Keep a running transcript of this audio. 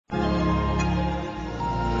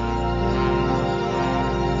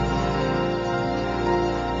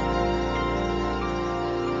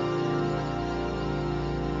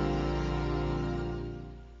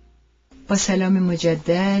با سلام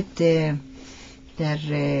مجدد. در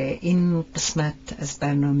این قسمت از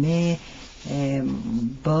برنامه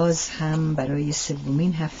باز هم برای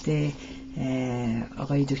سومین هفته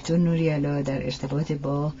آقای دکتر نوریالا در ارتباط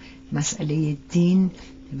با مسئله دین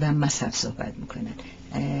و مذهب صحبت میکنن.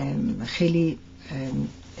 خیلی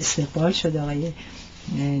استقبال شد آقای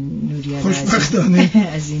نوریالا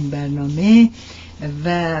از این برنامه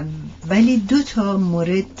ولی 2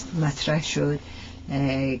 مورد مطرح شد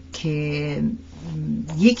که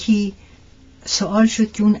یکی سوال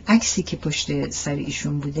شد که اون عکسی که پشت سر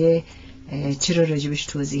ایشون بوده چرا راجبش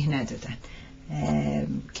توضیح ندادن،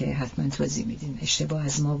 که حتما توضیح میدین، اشتباه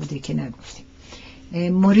از ما بوده که نگفتیم.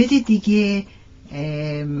 مورد دیگه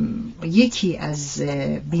یکی از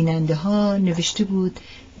بیننده ها نوشته بود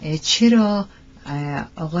چرا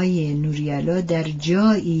آقای نوریالا در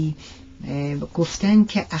جایی گفتن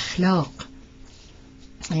که اخلاق،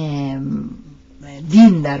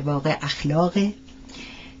 دین در واقع اخلاقه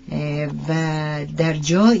و در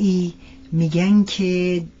جایی میگن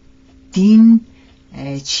که دین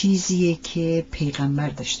چیزیه که پیغمبر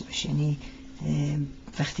داشته باشه، یعنی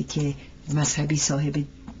وقتی که مذهبی صاحب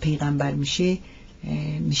پیغمبر میشه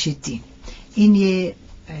دین. این یه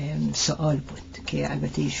سوال بود که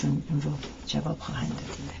البته ایشون اون رو جواب خواهند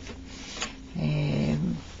داد.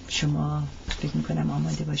 شما فکر میکنم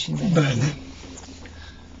آماده باشین. بله.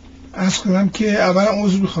 عرض کنم که اولا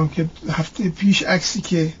عذر میخوام که هفته پیش عکسی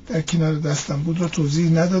که در کنار دستم بود رو توضیح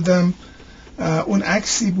ندادم. اون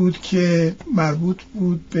عکسی بود که مربوط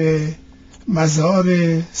بود به مزار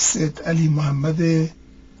سید علی محمد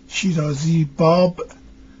شیرازی باب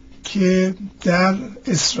که در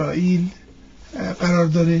اسرائیل قرار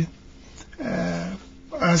داره.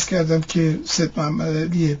 عرض کردم که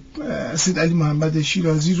سید علی محمد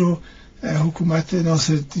شیرازی رو حکومت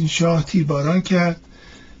ناصرالدین شاه تیرباران کرد.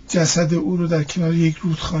 جسد او رو در کنار یک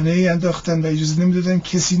رودخانه انداختن و اجازه نمیدادن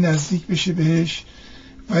کسی نزدیک بشه بهش،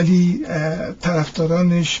 ولی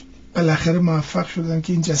طرفدارانش بالاخره موفق شدن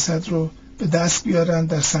که این جسد رو به دست بیارن،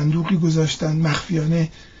 در صندوقی گذاشتن، مخفیانه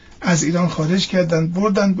از ایران خارج کردن،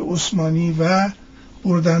 بردن به عثمانی و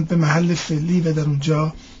بردن به محل فعلی و در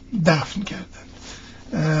اونجا دفن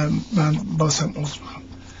کردن. من باز هم عذر میخوام.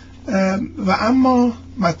 و اما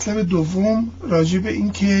مطلب دوم راجع به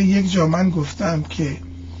این که یک جا من گفتم که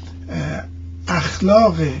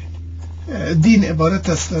اخلاق دین عبارت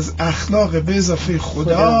است از اخلاق به اضافه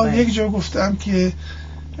خدا، یک جا گفتم که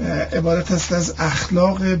عبارت است از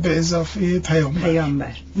اخلاق به اضافه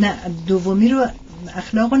پیامبر. نه، دومی رو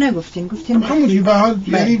اخلاق رو نگفتیم، گفتیم همونی به حال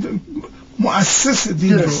یعنی مؤسس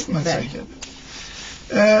دین رو مطرح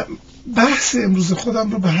کرده. بحث امروز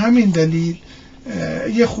خودم رو به همین دلیل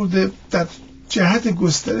یه خورده در جهت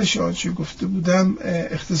گسترش آنچه گفته بودم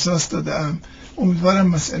اختصاص دادم. امیدوارم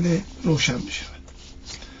مسئله روشن بشه.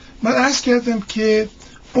 من عرض کردم که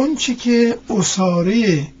اون چی که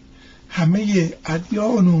اساره همه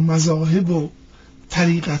ادیان و مذاهب و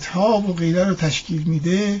طریقت‌ها و غیره رو تشکیل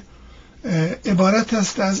میده عبارت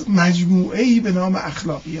است از مجموعه‌ای به نام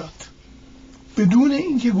اخلاقیات، بدون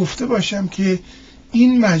اینکه گفته باشم که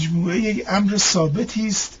این مجموعه یک امر ثابتی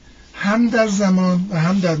است هم در زمان و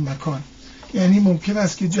هم در مکان. یعنی ممکن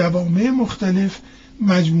است که جوامع مختلف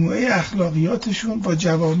مجموعه اخلاقیاتشون با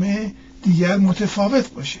جوامع دیگر متفاوت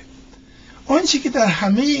باشه. آنچه که در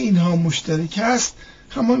همه اینها مشترک است،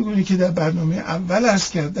 همانگونه که در برنامه اول عرض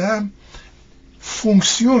کردم،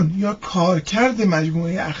 فونکسیون یا کارکرد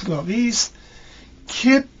مجموعه اخلاقی است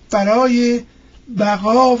که برای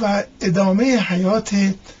بقا و ادامه حیات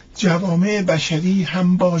جوامع بشری،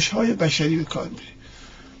 همباش‌های بشری به کار میره.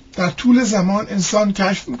 در طول زمان انسان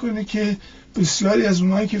کشف میکنه که بسیاری از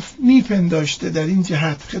اونهایی که میپنداشته در این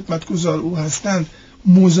جهت خدمتگزار او هستند،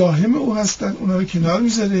 مزاحم او هستند، اونها رو کنار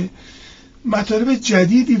میذاره. مطالب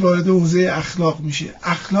جدیدی وارد حوزه اخلاق میشه.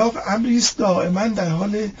 اخلاق امری است دائما در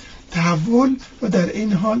حال تحول و در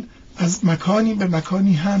این حال از مکانی به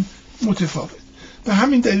مکانی هم متفاوت. به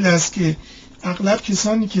همین دلیل است که اغلب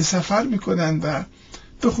کسانی که سفر میکنن و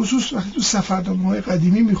به خصوص وقتی تو سفرنامه‌های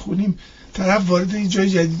قدیمی میخونیم طرف وارد این جای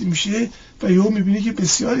جدید میشه و یهو میبینه که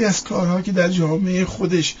بسیاری از کارها که در جامعه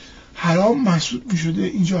خودش حرام محسوب میشده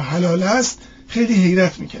اینجا حلال است، خیلی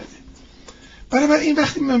حیرت میکرده. بنابراین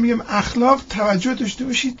وقتی من میگم اخلاق، توجه داشته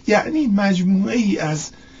باشید، یعنی مجموعه ای از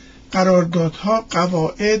قراردادها،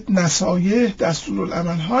 قواعد، نصایح،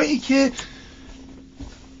 دستورالعمل‌هایی که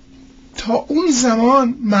تا اون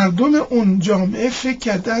زمان مردم اون جامعه فکر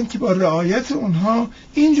کردند که با رعایت اونها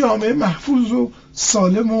این جامعه محفوظ و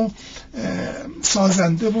سالم و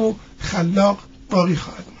سازنده و خلاق باقی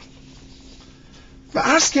خواهد ماند. و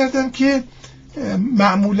عرض کردم که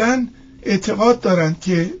معمولاً اعتقاد دارند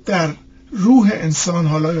که در روح انسان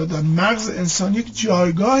حالا یا در مغز انسان یک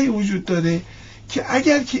جایگاهی وجود داره که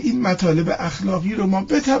اگر که این مطالب اخلاقی رو ما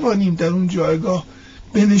بتوانیم در اون جایگاه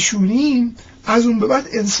بنشونیم، از اون به بعد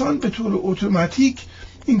انسان به طور اتوماتیک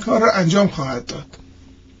این کار رو انجام خواهد داد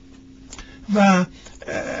و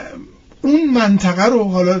اون منطقه رو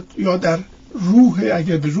حالا یا در روح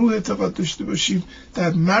اگر به روح اعتقاد داشته باشیم،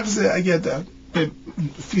 در مغز اگر به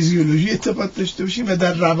فیزیولوژی اعتقاد داشته باشیم و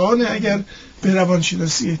در روان اگر به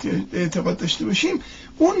روانشناسی اعتقاد داشته باشیم،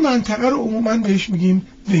 اون منطقه رو عموما بهش میگیم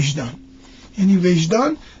وجدان. یعنی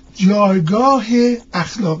وجدان جایگاه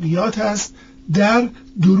اخلاقیات است در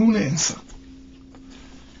درون انسان.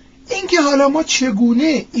 اینکه حالا ما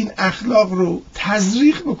چگونه این اخلاق رو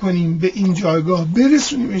تزریق بکنیم به این جایگاه،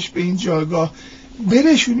 برسونیمش به این جایگاه،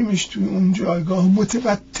 برشونیمش توی اون جایگاه،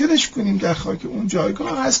 متوطنش کنیم در خاک اون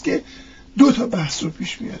جایگاه، هست که دو تا بحث رو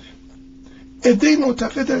پیش میاره. عده‌ای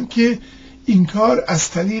معتقدن که این کار از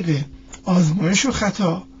طریق آزمایش و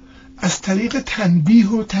خطا، از طریق تنبیه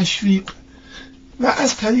و تشویق و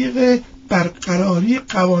از طریق برقراری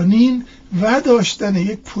قوانین و داشتن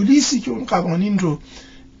یک پلیسی که اون قوانین رو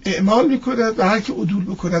اعمال میکند و هر که عدول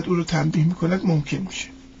بکند او رو تنبیه میکند ممکن میشه.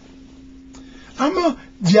 اما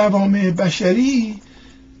جوامع بشری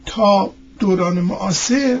تا دوران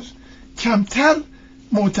معاصر کمتر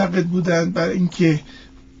معتقد بودند بر اینکه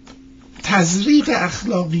تزریق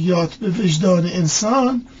اخلاقیات به وجدان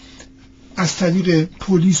انسان از طریق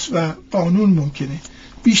پلیس و قانون ممکنه.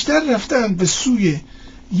 بیشتر رفتن به سوی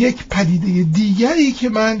یک پدیده دیگری که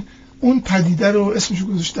من اون پدیده رو اسمش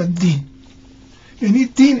گذاشتم دین. یعنی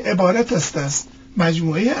دین عبارت است از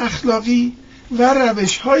مجموعه اخلاقی و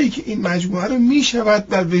روش هایی که این مجموعه رو می شود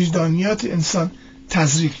در وجدانیات انسان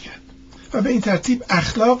تزریق کرد و به این ترتیب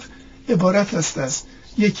اخلاق عبارت است از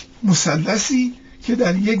یک مثلثی که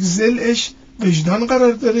در یک ضلعش وجدان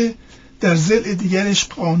قرار داره، در ضلع دیگرش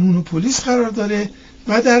قانون و پلیس قرار داره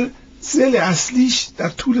و در ضلع اصلیش در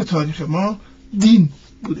طول تاریخ ما دین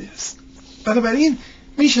بوده است. بنابراین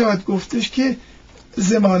می شود گفتش که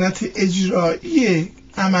ضمانت اجرایی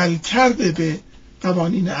عمل کرده به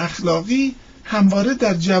قوانین اخلاقی همواره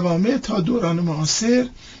در جوامع تا دوران معاصر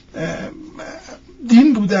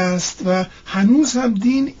دین بوده است و هنوز هم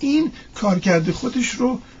دین این کارکرد خودش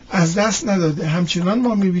رو از دست نداده. همچنان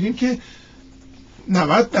ما می‌بینیم که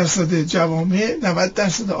 90% جوامع،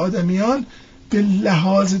 90% آدمیان به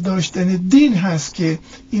لحاظ داشتن دین هست که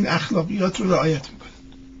این اخلاقیات رو رعایت میکنند.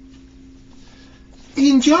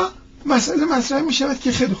 اینجا مسئله مطرح می شود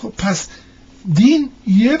که خیلی خوب، پس دین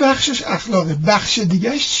یه بخشش اخلاقه، بخش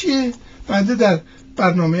دیگهش چیه؟ بعد در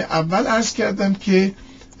برنامه اول عرض کردم که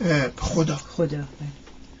خدا.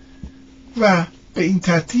 و به این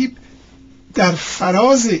ترتیب در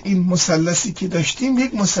فراز این مثلثی که داشتیم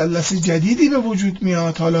یک مثلث جدیدی به وجود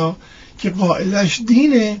میاد حالا که قاعدش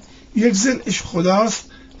دینه، یک ضلعش خداست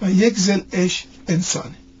و یک ضلعش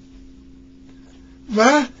انسانه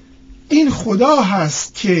و این خدا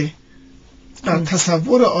هست که در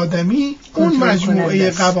تصور آدمی اون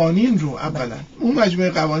مجموعه قوانین رو اولا اون مجموعه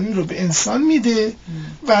قوانین رو به انسان میده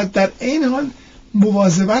و در عین حال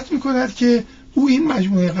مواظبت میکند که او این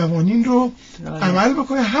مجموعه قوانین رو عمل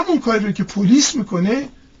بکنه. همون کاری رو که پلیس میکنه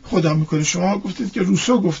خدا میکنه. شما گفتید که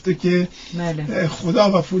روسو گفته که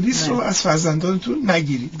خدا و پلیس رو از فرزندانتون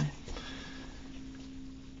نگیرید.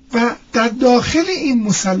 و در داخل این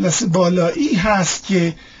مثلث بالایی هست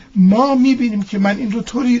که ما میبینیم که من این رو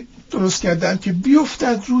طوری درست کردم که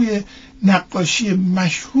بیفتد روی نقاشی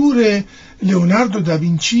مشهور لئوناردو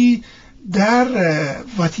داوینچی در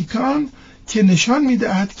واتیکان که نشان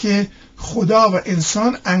میدهد که خدا و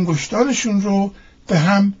انسان انگشتانشون رو به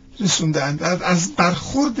هم رسوندند. از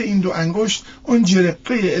برخورد این دو انگشت اون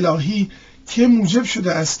جرقه الهی که موجب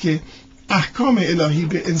شده است که احکام الهی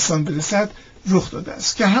به انسان برسد رخ داده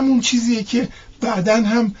است، که همون چیزیه که بعداً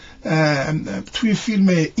هم توی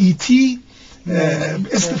فیلم ایتی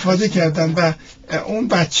استفاده کردن و اون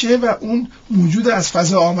بچه و اون موجود از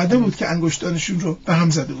فضا آمده بود که انگشتانشون رو به هم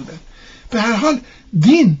زده بودن. به هر حال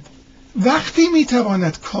دین وقتی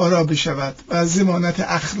میتواند کارا بشود و ضمانت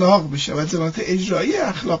اخلاق بشود، ضمانت اجرایی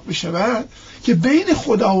اخلاق بشود که بین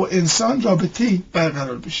خدا و انسان رابطه‌ای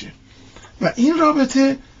برقرار بشه و این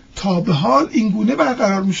رابطه تا به حال این گونه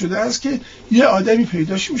برقرار می شده است که یه آدمی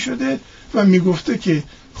پیداش می شده و می گفته که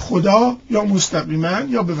خدا یا مستقیما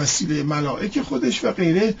یا به وسیله ملائک خودش و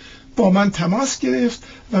غیره با من تماس گرفت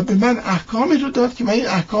و به من احکامی رو داد که من این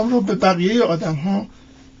احکام رو به بقیه آدم ها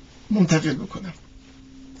منتقل بکنم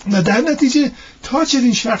و در نتیجه تا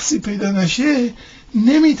چنین شخصی پیدا نشه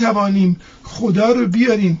نمی توانیم خدا رو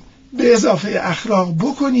بیاریم به اضافه اخلاق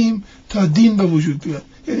بکنیم تا دین به وجود بیاد.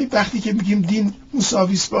 یعنی وقتی که میگیم دین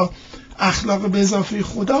مساوی است با اخلاق به اضافه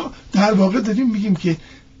خدا، در واقع داریم میگیم که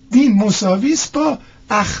دین مساوی است با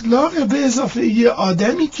اخلاق به اضافه یه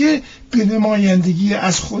آدمی که به نمایندگی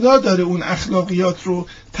از خدا داره اون اخلاقیات رو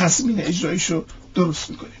تصمیم اجرایش رو درست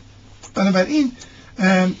میکنه. بنابراین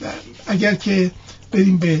اگر که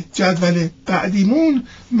بریم به جدول بعدیمون،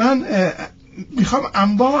 من میخوام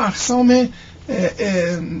انواع و اقسام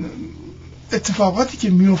اتفاقاتی که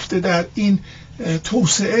میفته در این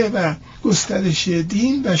توسعه و گسترش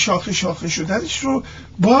دین و شاخه شاخه شدنش رو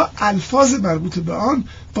با الفاظ مربوط به آن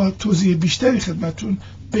با توضیح بیشتری خدمتون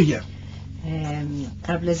بگم.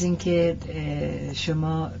 قبل از اینکه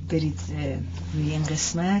شما برید روی این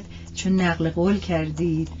قسمت، چون نقل قول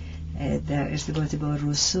کردید در ارتباط با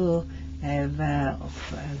روسو و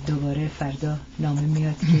دوباره فردا نامه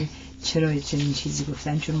میاد که چرا چنین چیزی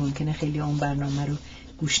گفتن، چون ممکنه خیلی اون برنامه رو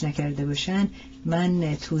گوش نکرده باشن.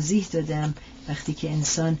 من توضیح دادم وقتی که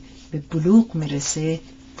انسان به بلوغ میرسه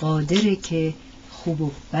قادره که خوب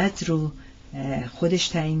و بد رو خودش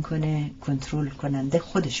تعیین کنه، کنترل کننده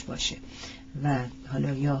خودش باشه و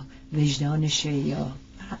حالا یا وجدانشه یا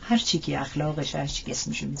هر چی که اخلاقش، هر چی که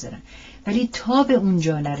اسمشو میذارن. ولی تا به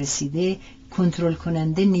اونجا نرسیده کنترل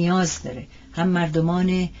کننده نیاز داره، هم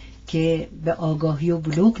مردمان که به آگاهی و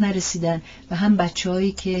بلوغ نرسیدن و هم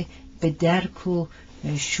بچه‌هایی که به درک و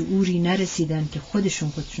شعوری نرسیدن که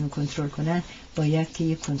خودشون کنترل کنن، باید که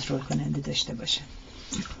یک کنترل کننده داشته باشن.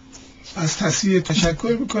 از تصویر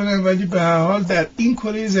تشکر میکنم، ولی به هر حال در این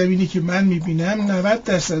کره زمینی که من میبینم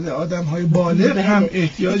 90% آدم‌های بالغ هم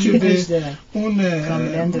احتیاج به اون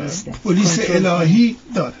پلیس الهی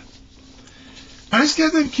دارن. عرض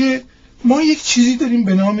کردم که ما یک چیزی داریم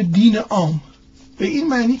به نام دین عام، به این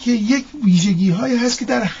معنی که یک ویژگی هایی هست که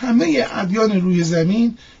در همه ادیان روی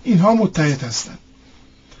زمین اینها متحد هستند،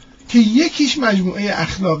 که یکیش مجموعه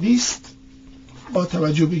اخلاقی است، با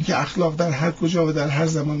توجه به اینکه اخلاق در هر کجا و در هر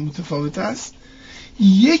زمان متفاوت است.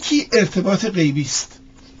 یکی ارتباط غیبی است،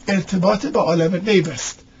 ارتباط با عالم غیب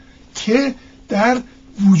است که در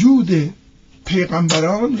وجود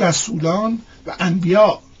پیغمبران، رسولان و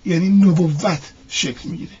انبیا یعنی نبوت شکل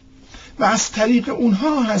میگیره و از طریق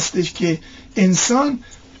اونها هستش که انسان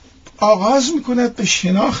آغاز میکند به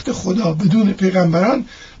شناخت خدا. بدون پیغمبران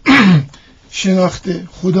شناخت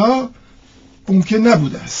خدا ممکن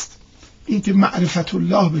نبوده است، این که معرفت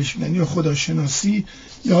الله بهش میگن یا خدا شناسی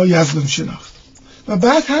یا یزدان شناخت. و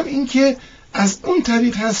بعد هم این که از اون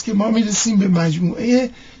طریق هست که ما میرسیم به مجموعه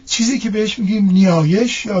چیزی که بهش میگیم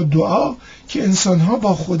نیایش یا دعا، که انسانها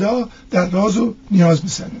با خدا در راز و نیاز به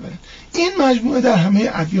سر میبرن. این مجموعه در همه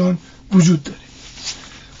ادیان وجود داره.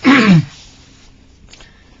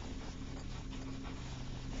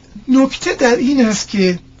 نکته در این است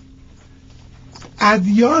که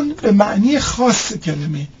ادیان به معنی خاص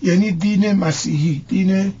کلمه، یعنی دین مسیحی،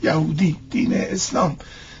 دین یهودی، دین اسلام،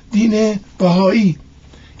 دین بهایی،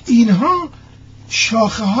 اینها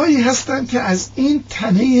شاخه هایی هستند که از این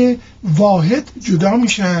تنه واحد جدا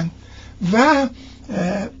میشن و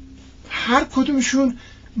هر کدومشون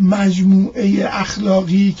مجموعه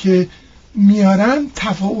اخلاقی که میارن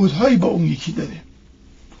تفاوت هایی با اون یکی داره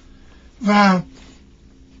و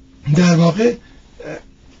در واقع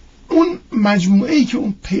اون مجموعه‌ای که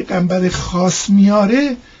اون پیغمبر خاص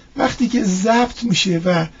میاره وقتی که ضبط میشه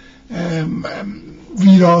و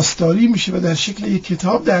ویراستاری میشه و در شکل یک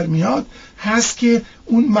کتاب در میاد، هست که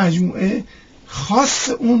اون مجموعه خاص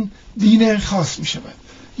اون دین خاص میشود.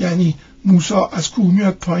 یعنی موسی از کوه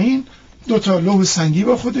میاد پایین، 2 لوح سنگی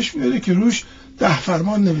با خودش میاره که روش 10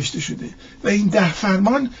 فرمان نوشته شده و این 10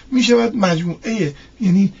 فرمان میشود مجموعه،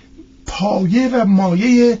 یعنی پایه و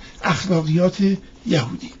مایه اخلاقیات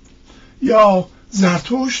یهودی. یا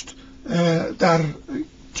زرتشت در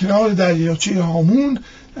کنار دریاچه هامون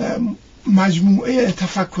مجموعه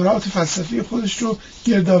تفکرات فلسفی خودش رو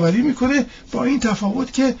گردآوری میکنه، با این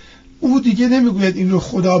تفاوت که او دیگه نمیگوید این رو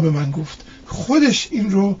خدا به من گفت، خودش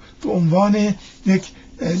این رو به عنوان یک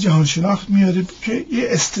جهانشناخت میاره که یه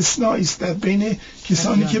استثنایی است در بین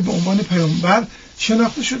کسانی که به عنوان پیامبر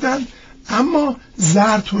شناخته شدن. اما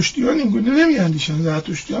زرتشتیان این گونه نمیاندیشن.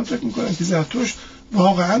 زرتشتیان فکر میکنن که زرتشت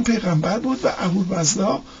واقعا پیغمبر بود و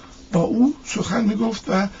ابوالبزلا با او سخن میگفت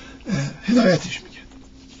و هدایتش میکرد.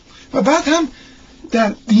 و بعد هم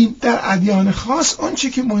در دین، در ادیان خاص، آنچه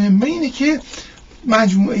که مهمه اینه که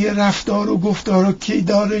مجموعه رفتار و گفتار و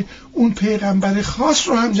کیدار اون پیغمبر خاص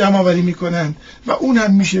رو هم جمع آوری میکنن و اون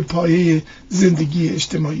هم میشه پایه زندگی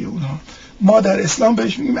اجتماعی اونها. ما در اسلام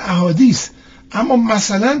بهش میگیم احادیث. اما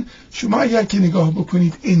مثلا شما اگر که نگاه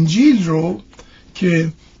بکنید انجیل رو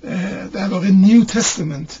که در واقع نیو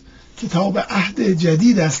تستمنت، کتاب عهد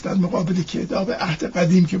جدید است در مقابل کتاب عهد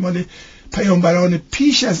قدیم که مال پیامبران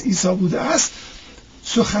پیش از عیسی بوده است،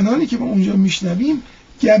 سخنانی که ما اونجا میشنویم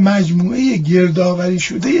مجموعه گردآوری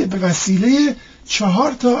شده به وسیله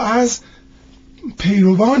 4 از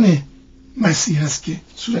پیروان مسیح هست که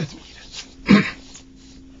صورت میگیره.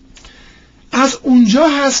 از اونجا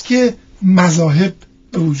هست که مذاهب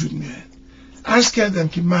به وجود میاد. عرض کردم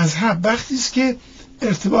که مذهب وقتی است که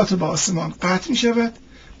ارتباط با آسمان قطع می شود،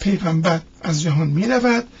 پیغمبر از جهان می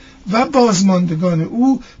رود و بازماندگان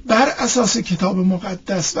او بر اساس کتاب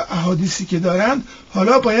مقدس و احادیثی که دارند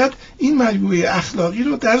حالا باید این مجموعه اخلاقی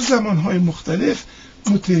رو در زمانهای مختلف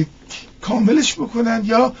کاملش بکنند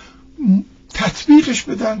یا تطبیقش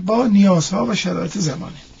بدن با نیازها و شرایط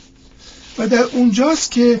زمانه. و در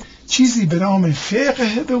اونجاست که چیزی به نام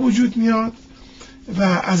فقه به وجود میاد و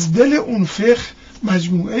از دل اون فقه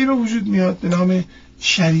مجموعه به وجود میاد به نام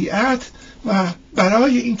شریعت و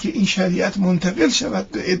برای اینکه این شریعت منتقل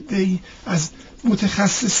شود به عده‌ای از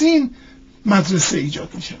متخصصین مدرسه ایجاد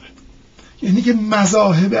می شود. یعنی که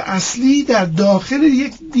مذاهب اصلی در داخل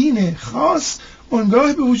یک دین خاص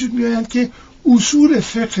اونگاه به وجود می آیند که اصول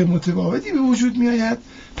فقه متفاوتی به وجود می آید،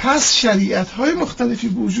 پس شریعت های مختلفی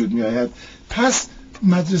به وجود می آید، پس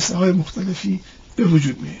مدرسه های مختلفی به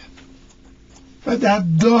وجود می آید. و در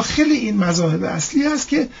داخل این مذاهب اصلی هست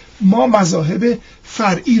که ما مذاهب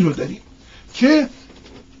فرعی رو داریم که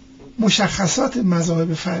مشخصات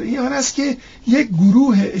مذاهب فرعی آن است که یک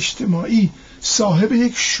گروه اجتماعی صاحب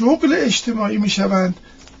یک شغل اجتماعی می شوند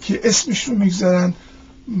که اسمش رو میگذارن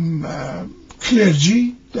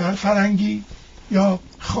کلرجی در فرنگی یا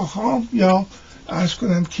خاخام یا عرض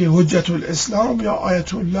کنم که حجت الاسلام یا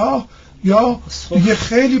آیت الله یا دیگه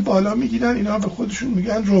خیلی بالا میگیرن، اینا به خودشون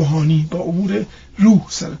میگن روحانی، با امور روح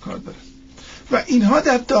سر کار دارن و اینها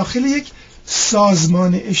در داخل یک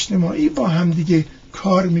سازمان اجتماعی با همدیگه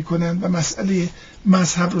کار میکنن و مسئله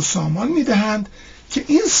مذهب رو سامان میدهند که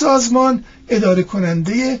این سازمان اداره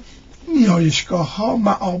کننده نیایشگاه ها،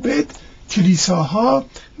 معابد، کلیساها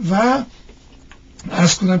و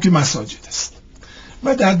عرض کنم که مساجد است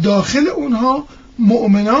و در داخل اونها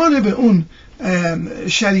مؤمنان به اون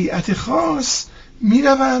شریعت خاص می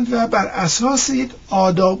روند و بر اساس یک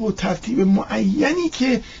آداب و ترتیب معینی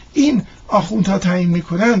که این آخوندها تعیین می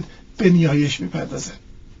کنند به نیایش می پردازند.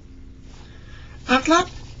 اغلب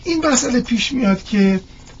این مسئله پیش میاد که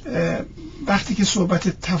وقتی که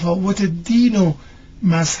صحبت تفاوت دین و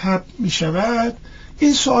مذهب می شود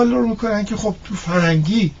این سوال رو میکنن که خب تو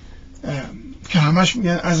فرنگی که همش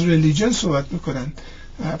میگن از ریلیجن صحبت میکنن،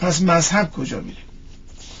 پس مذهب کجا میره؟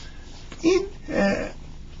 این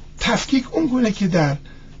تفکیک اون گونه که در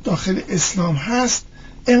داخل اسلام هست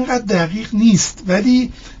انقدر دقیق نیست،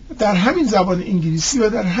 ولی در همین زبان انگلیسی و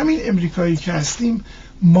در همین امریکایی که هستیم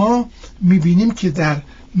ما میبینیم که در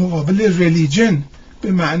مقابل ریلیجن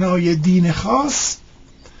به معنای دین خاص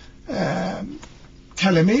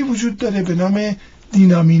کلمه‌ای وجود داره به نام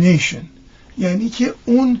دینامینیشن، یعنی که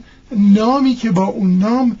اون نامی که با اون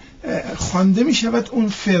نام خوانده می شود اون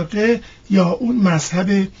فرقه یا اون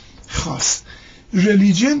مذهب خاص.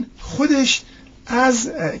 ریلیجن خودش از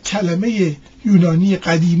کلمه یونانی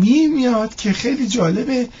قدیمی میاد که خیلی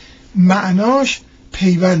جالبه، معناش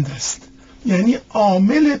پیوند است، یعنی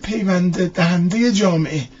عامل پیوند دهنده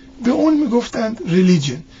جامعه، به اون میگفتند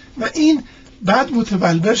ریلیجن و این بعد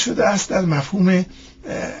متبلور شده است در مفهوم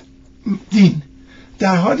دین،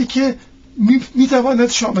 در حالی که میتواند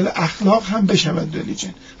شامل اخلاق هم بشود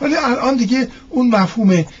ریلیجن، ولی الان دیگه اون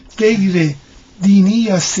مفهوم غیر دینی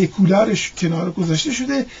یا سکولارش کنار گذاشته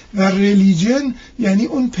شده و ریلیجن یعنی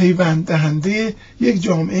اون پیوند دهنده یک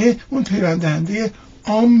جامعه، اون پیوند دهنده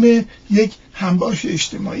عام یک همباش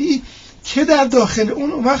اجتماعی که در داخل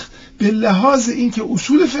اون وقت به لحاظ اینکه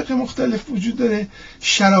اصول فقه مختلف وجود داره،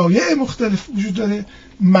 شرایع مختلف وجود داره،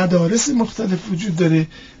 مدارس مختلف وجود داره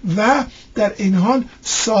و در این حال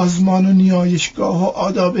سازمان و نیایشگاه و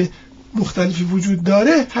آداب مختلفی وجود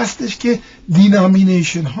داره هستش که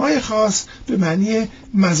دینامینیشن های خاص به معنی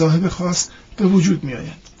مذاهب خاص به وجود می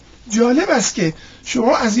آیند. جالب است که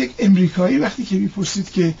شما از یک امریکایی وقتی که میپرسید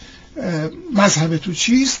که مذهب تو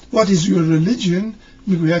چیست، what is your religion،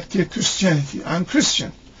 میگوید که Christianity، I'm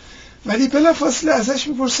Christian، ولی بلافاصله ازش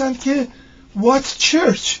میپرسند که what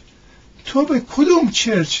church، تو به کدوم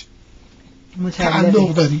چرچ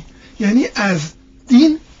تعلق داری؟ یعنی از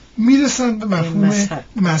دین میرسن به مفهوم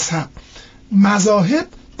مذهب. مذاهب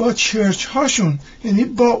با چرچ هاشون، یعنی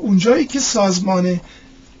با اونجایی که سازمان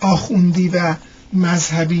آخوندی و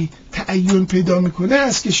مذهبی تعین پیدا میکنه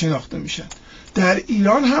است که شناخته میشن. در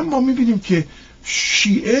ایران هم ما میبینیم که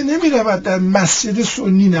شیعه نمیرود در مسجد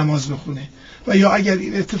سنی نماز بخونه و یا اگر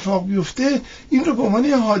این اتفاق بیفته این رو به عنوان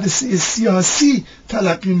یه حادثه سیاسی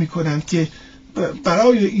تلقی میکنند که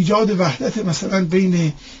برای ایجاد وحدت مثلا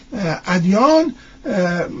بین ادیان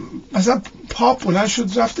مثلا پاپ بلند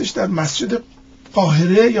شد رفتش در مسجد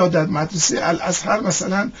قاهره یا در مدرسه الازهر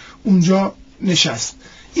مثلا اونجا نشست.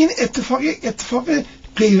 این اتفاق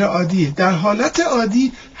غیر عادیه. در حالت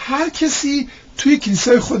عادی هر کسی توی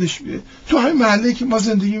کلیسای خودش میره. تو همین محله که ما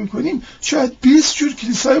زندگی میکنیم شاید 20 جور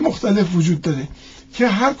کلیسای مختلف وجود داره که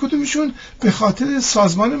هر کدومشون به خاطر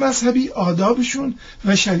سازمان مذهبی آدابشون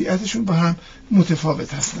و شریعتشون با هم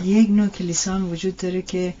متفاوت هستن. یک نوع کلیسا وجود داره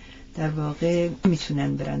که در واقع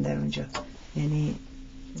میتونن برن در اونجا، یعنی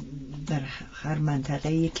در هر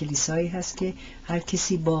منطقه یک کلیسایی هست که هر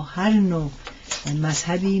کسی با هر نوع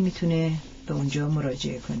مذهبی میتونه به اونجا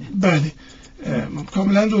مراجعه کنه. بله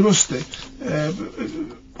کاملا درسته.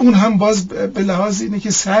 اون هم باز به لحاظ اینه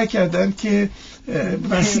که سعی کردن که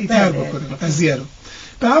وسیع‌تر بکنه قضیه رو.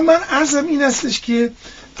 به هم من عرضم این هستش که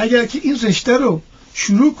اگر که این رشته رو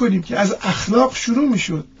شروع کنیم که از اخلاق شروع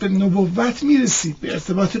میشد، به نبوت میرسید، به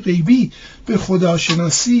ارتباط غیبی، به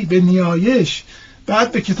خداشناسی، به نیایش،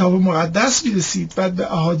 بعد به کتاب مقدس میرسید، بعد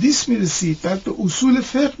به احادیث میرسید، بعد به اصول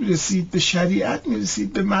فقه میرسید، به شریعت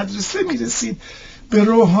میرسید، به مدرسه میرسید، به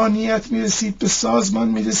روحانیت میرسید، به سازمان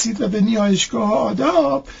میرسید و به نیایشگاه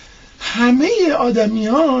آداب، همه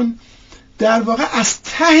آدمیان در واقع از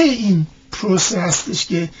ته این پروسه هستش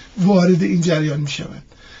که وارد این جریان میشوند.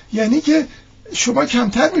 یعنی که شما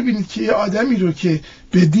کمتر میبینید که یه آدمی رو که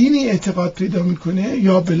به دینی اعتقاد پیدا میکنه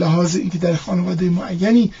یا به لحاظ اینکه در خانواده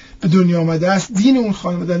معینی به دنیا آمده است دین اون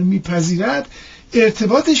خانواده رو میپذیرد،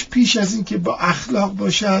 ارتباطش پیش از این که با اخلاق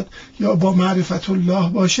باشد یا با معرفت الله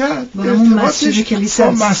باشد ارتباطش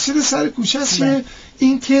با مسجد سر کوچه است.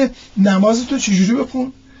 این که نماز تو چجوری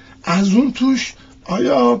بخون، از اون توش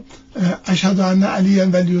آیا اشهد ان علی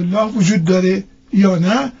ولی الله وجود داره یا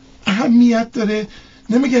نه اهمیت داره.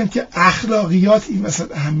 نمیگن که اخلاقیات این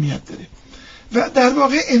وسط اهمیت داره. و در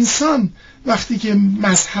واقع انسان وقتی که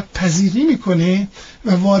مذهب پذیری میکنه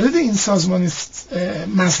و وارد این سازمان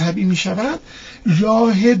مذهبی میشود،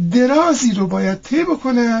 راه درازی رو باید طی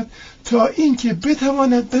بکند تا اینکه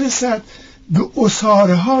بتواند برسد به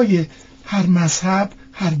اسارهای هر مذهب،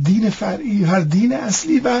 هر دین فرعی، هر دین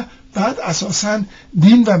اصلی و بعد اساساً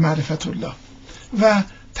دین و معرفت الله. و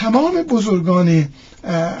تمام بزرگان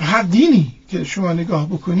هر دینی که شما نگاه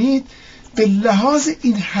بکنید به لحاظ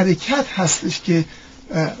این حرکت هستش که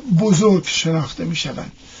بزرگ شناخته می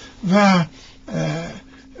شوند و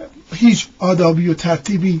هیچ آدابی و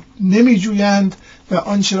ترتیبی نمی جویند و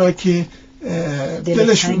آنچه را که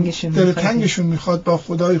دلتنگشون میخواد با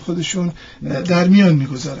خدای خودشون در میان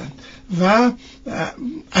میگذارند و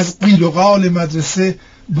از قیل و قال مدرسه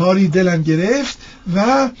باری دلم گرفت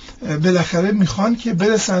و بالاخره میخوان که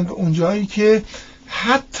برسند به اونجایی که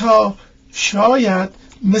حتی شاید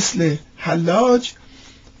مثل حلاج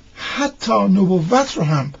حتی نبوت رو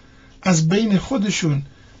هم از بین خودشون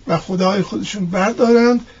و خدای خودشون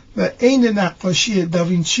بردارند و عین نقاشی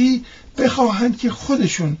داوینچی بخواهند که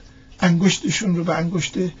خودشون انگشتشون رو به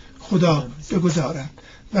انگشت خدا بگذارند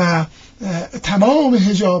و تمام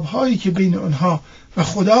حجاب هایی که بین اونها و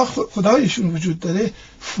خدایشون وجود داره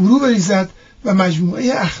فرو بریزد و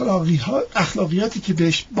مجموعه اخلاقیاتی که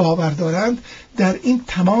بهش باور دارند در این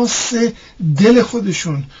تماس دل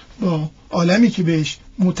خودشون با عالمی که بهش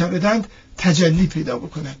معتقدند تجلی پیدا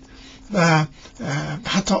بکنند و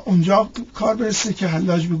حتی اونجا کار برسه که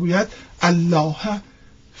حلاج بگوید الله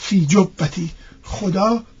فی جبتی،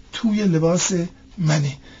 خدا توی لباس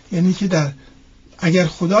منه. یعنی که اگر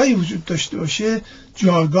خدایی وجود داشته باشه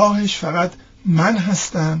جایگاهش فقط من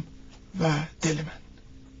هستم و دل من.